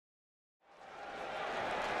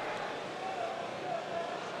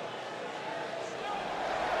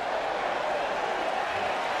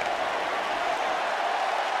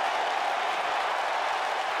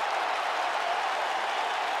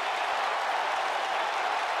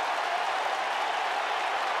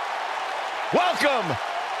Welcome,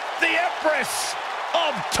 the Empress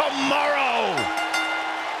of Tomorrow.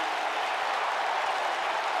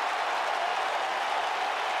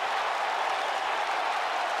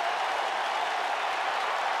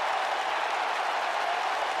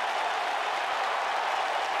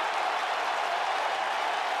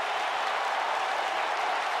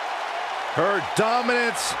 Her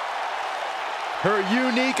dominance, her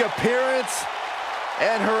unique appearance,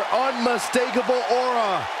 and her unmistakable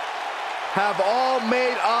aura have all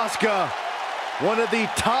made Asuka one of the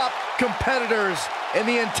top competitors in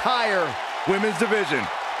the entire women's division.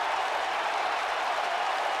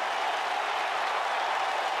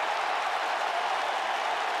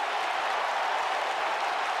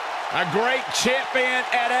 A great champion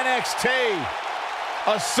at NXT,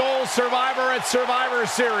 a sole survivor at Survivor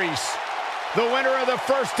Series, the winner of the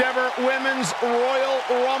first ever Women's Royal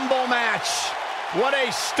Rumble match. What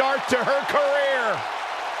a start to her career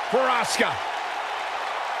for Asuka.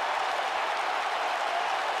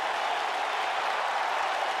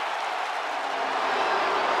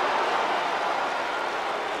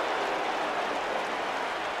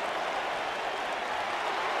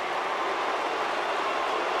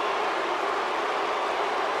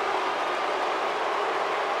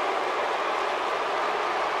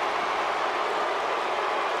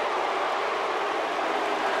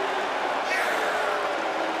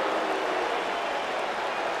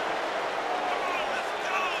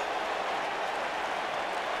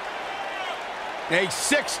 A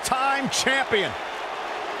six-time champion.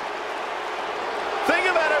 Think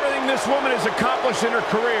about everything this woman has accomplished in her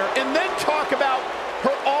career, and then talk about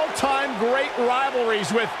her all-time great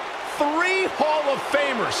rivalries with three Hall of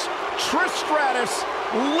Famers, Trish Stratus,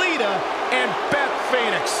 Lita, and Beth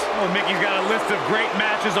Phoenix. Oh, Mickey's got a list of great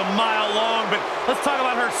matches a mile long, but let's talk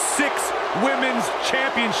about her 6 women's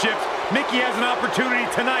championships. Mickey has an opportunity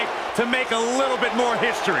tonight to make a little bit more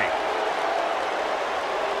history.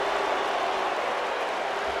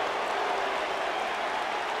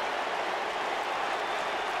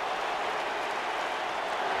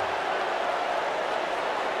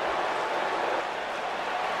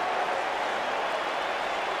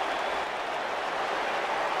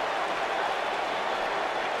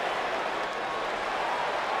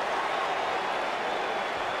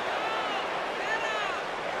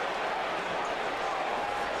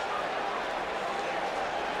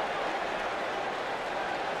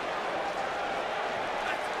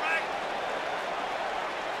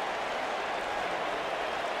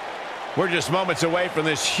 We're just moments away from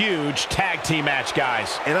this huge tag team match,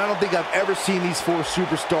 guys. And I don't think I've ever seen these 4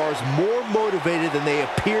 superstars more motivated than they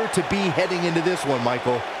appear to be heading into this one,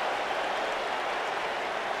 Michael.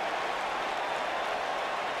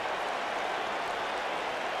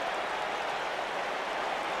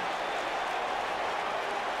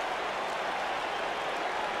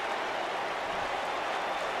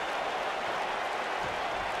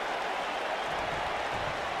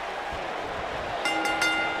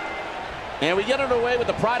 And we get underway with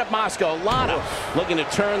the Pride of Moscow. Lana looking to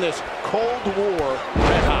turn this Cold War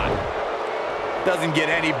red hot. Doesn't get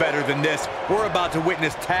any better than this. We're about to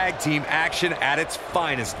witness tag team action at its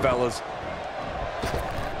finest, fellas.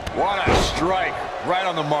 What a strike. Right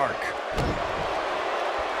on the mark.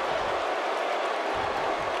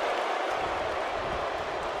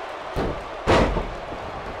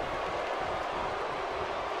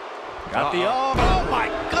 Got the arm. Oh my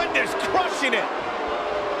goodness, crushing it.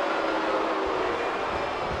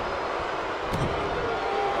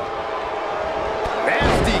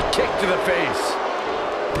 Kick to the face.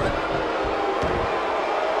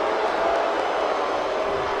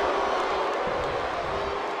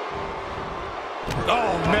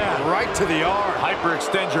 Oh, man, right to the arm.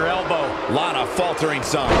 Hyperextend your elbow. Lana faltering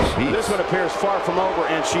some. Jeez. This one appears far from over,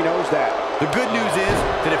 and she knows that. The good news is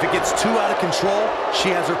that if it gets too out of control, she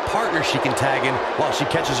has her partner she can tag in while she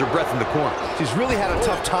catches her breath in the corner. She's really had a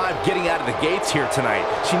tough time getting out of the gates here tonight.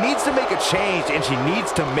 She needs to make a change, and she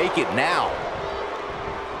needs to make it now.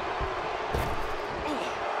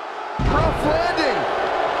 Rough landing.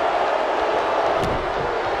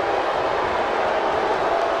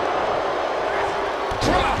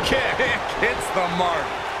 Drop kick. Hits the mark.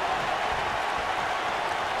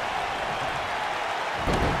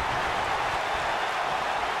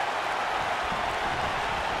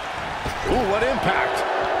 Ooh, what impact.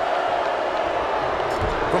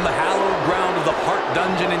 From the hallowed ground of the Hart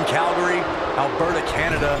Dungeon in Calgary, Alberta,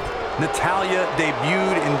 Canada, Natalya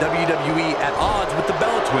debuted in WWE at odds with the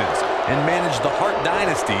Bella Twins and managed the Hart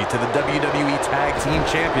Dynasty to the WWE Tag Team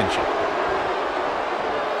Championship.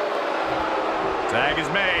 Tag is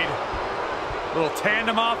made. Little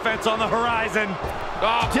tandem offense on the horizon.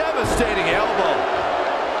 Oh, devastating elbow.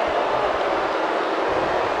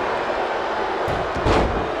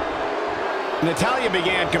 Natalya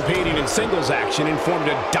began competing in singles action and formed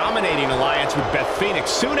a dominating alliance with Beth Phoenix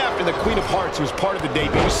soon after the Queen of Hearts was part of the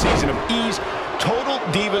debut season of E's Total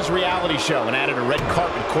Divas reality show and added a red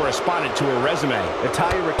carpet correspondent to her resume.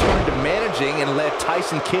 Natalya returned to managing and led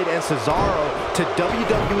Tyson Kidd and Cesaro to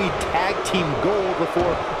WWE Tag Team Gold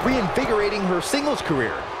before reinvigorating her singles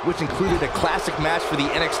career, which included a classic match for the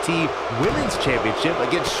NXT Women's Championship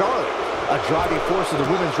against Charlotte. A driving force of the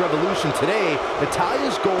women's revolution today,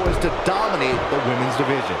 Natalya's goal is to dominate the women's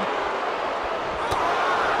division.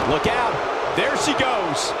 Look out. There she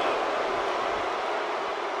goes.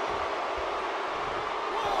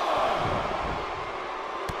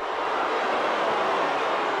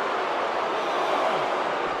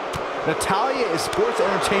 Natalya is sports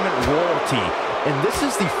entertainment royalty, and this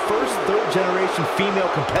is the first third-generation female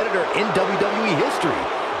competitor in WWE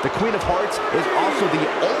history. The Queen of Hearts is also the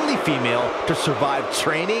only female to survive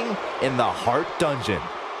training in the Heart Dungeon.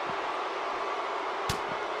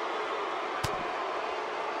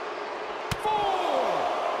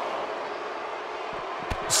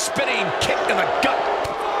 Spinning kick in the gut.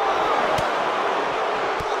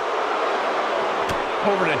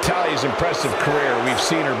 Over Natalya's impressive career, we've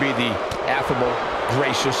seen her be the affable,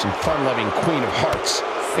 gracious, and fun-loving Queen of Hearts.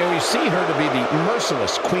 And we've seen her to be the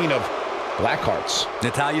merciless Queen of Blackhearts.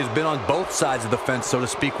 Natalya's been on both sides of the fence, so to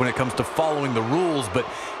speak, when it comes to following the rules, but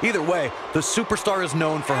either way, the superstar is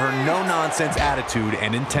known for her no-nonsense attitude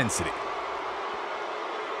and intensity.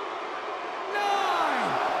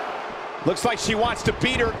 Looks like she wants to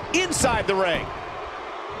beat her inside the ring.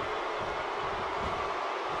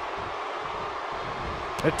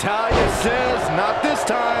 Natalya says, not this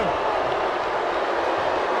time.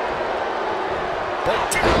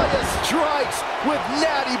 Natalya strikes with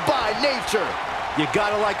natty by nature. You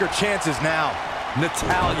gotta like her chances now.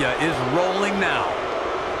 Natalya is rolling now.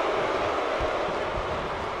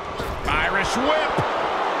 Irish whip.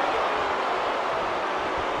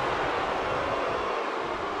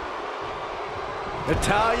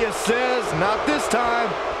 Natalya says, not this time.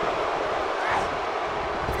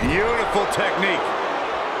 Beautiful technique.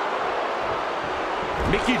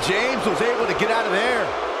 Mickie James was able to get out of there.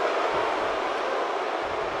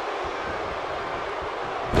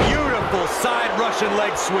 Beautiful side Russian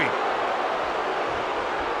leg sweep.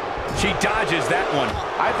 She dodges that one.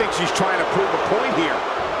 I think she's trying to prove a point here.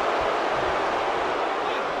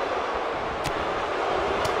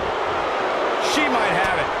 She might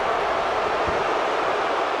have it.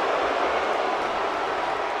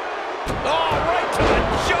 Oh, right to the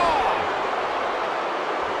jaw.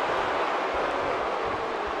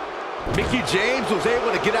 Mickie James was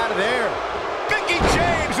able to get out of there. Mickie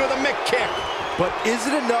James with a Mick kick. But is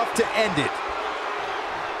it enough to end it?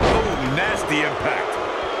 Oh, nasty impact.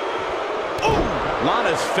 Ooh,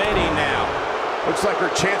 Lana's fading now. Looks like her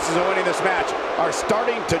chances of winning this match are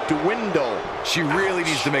starting to dwindle. She really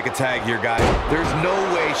needs to make a tag here, guys. There's no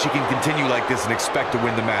way she can continue like this and expect to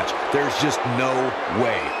win the match. There's just no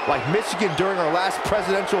way. Like Michigan during our last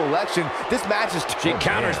presidential election, this match is... She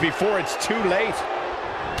counters before it's too late.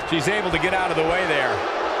 She's able to get out of the way there.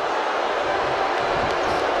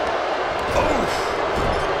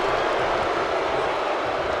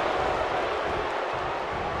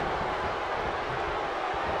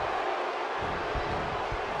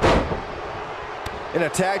 In a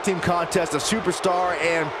tag team contest, a superstar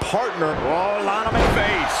and partner. Oh, Lana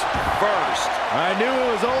face first. I knew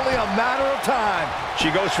it was only a matter of time. She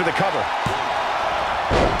goes for the cover.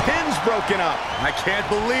 Pin's broken up. I can't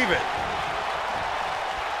believe it.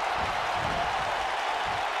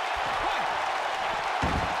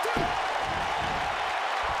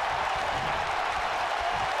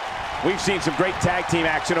 We've seen some great tag team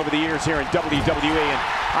action over the years here in WWE, and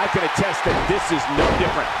I can attest that this is no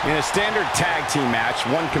different. In a standard tag team match,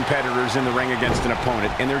 one competitor is in the ring against an opponent,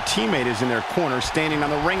 and their teammate is in their corner standing on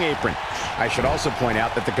the ring apron. I should also point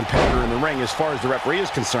out that the competitor in the ring, as far as the referee is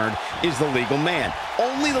concerned, is the legal man.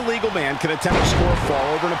 Only the legal man can attempt to score a fall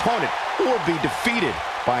over an opponent or be defeated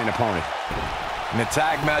by an opponent. In a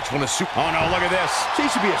tag match when a super... Oh, no, look at this. She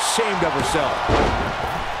should be ashamed of herself.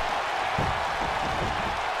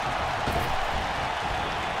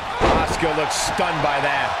 Asuka looks stunned by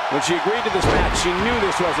that. When she agreed to this match, she knew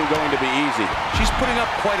this wasn't going to be easy. She's putting up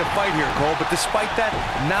quite a fight here, Cole, but despite that,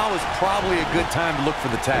 now is probably a good time to look for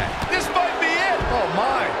the tag. This might be it. Oh,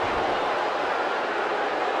 my.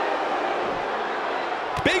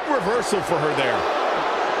 Big reversal for her there.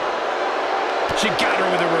 She got her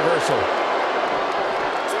with a reversal.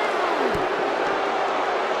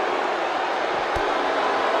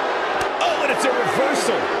 it's a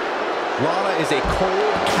reversal. Lana is a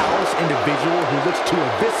cold, callous individual who looks to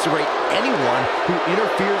eviscerate anyone who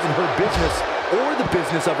interferes in her business or the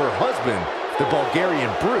business of her husband, the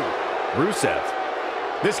Bulgarian brute, Rusev.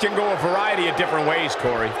 This can go a variety of different ways,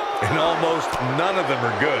 Corey. And almost none of them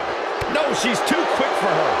are good. No, she's too quick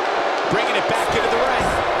for her. Bringing it back into the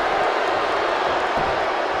ring.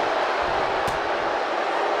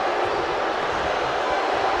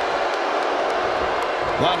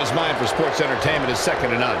 Lana's mind for sports entertainment is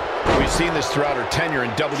second to none. We've seen this throughout her tenure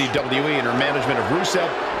in WWE and her management of Rusev,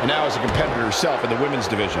 and now as a competitor herself in the women's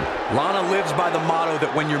division. Lana lives by the motto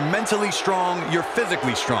that when you're mentally strong, you're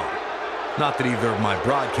physically strong. Not that either of my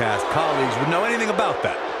broadcast colleagues would know anything about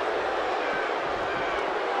that.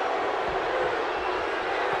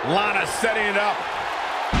 Lana setting it up.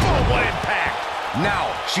 Oh, what impact. Now,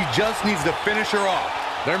 she just needs to finish her off.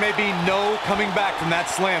 There may be no coming back from that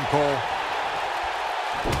slam, Cole.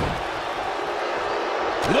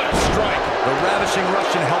 What a strike. The ravishing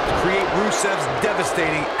Russian helped create Rusev's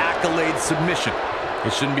devastating accolade submission.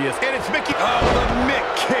 It shouldn't be a... And it's Mickie. Oh, the Mick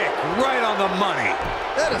kick right on the money.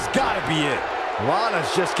 That has got to be it. Lana's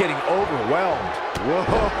just getting overwhelmed. Whoa,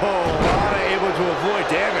 Lana able to avoid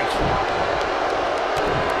damage.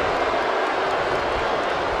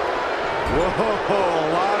 Whoa,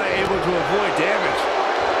 Lana able to avoid damage.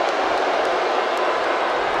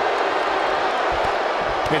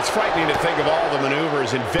 It's frightening to think of all the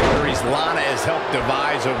maneuvers and victories Lana has helped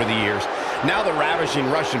devise over the years. Now the ravishing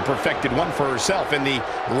Russian perfected one for herself in the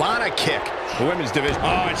Lana kick, the women's division.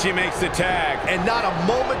 Oh, and she makes the tag. And not a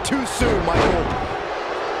moment too soon, Michael.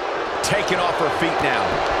 Taken off her feet now.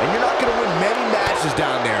 And you're not going to win many matches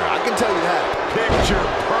down there, I can tell you that. Picture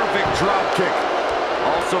perfect drop kick.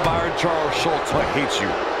 Also Byron Charles Schultz, I hate you.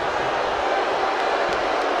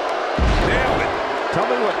 Nailed it. Tell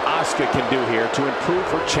me what Asuka can do here to improve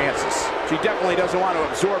her chances. She definitely doesn't want to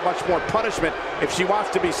absorb much more punishment if she wants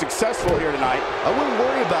to be successful here tonight. I wouldn't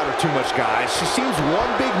worry about her too much, guys. She seems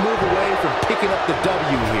one big move away from picking up the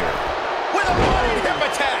W here. With a running hip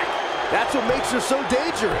attack. That's what makes her so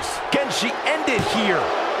dangerous. Can she end it here?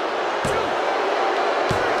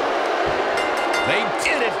 They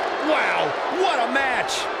did it. Wow, what a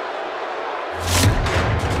match.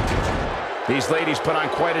 These ladies put on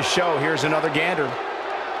quite a show. Here's another gander.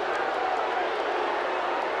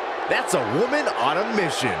 That's a woman on a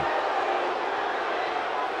mission.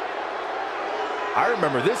 I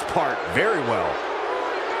remember this part very well.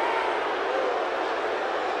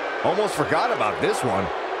 Almost forgot about this one.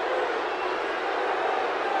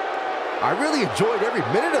 I really enjoyed every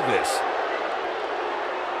minute of this.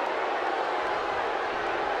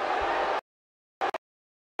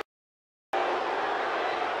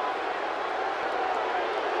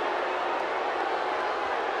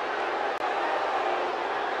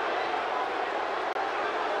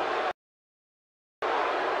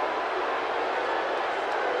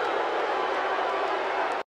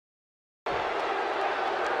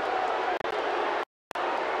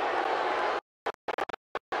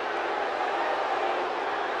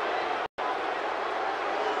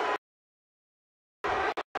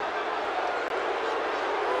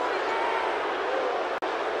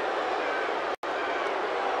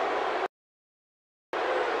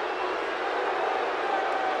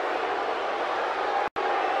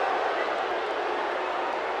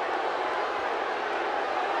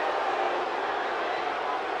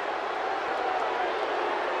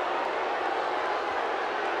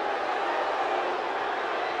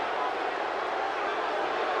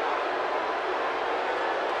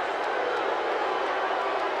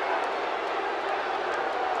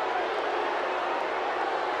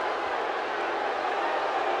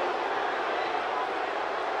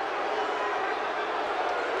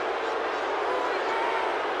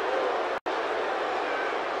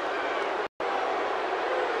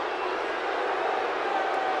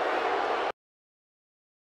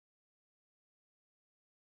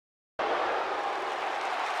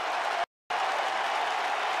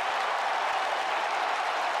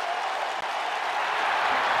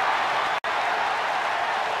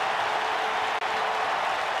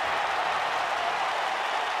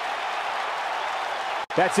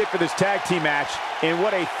 That's it for this tag team match, and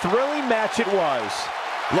what a thrilling match it was.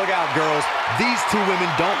 Look out, girls. These two women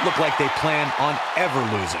don't look like they plan on ever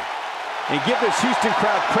losing. And give this Houston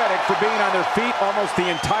crowd credit for being on their feet almost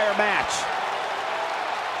the entire match.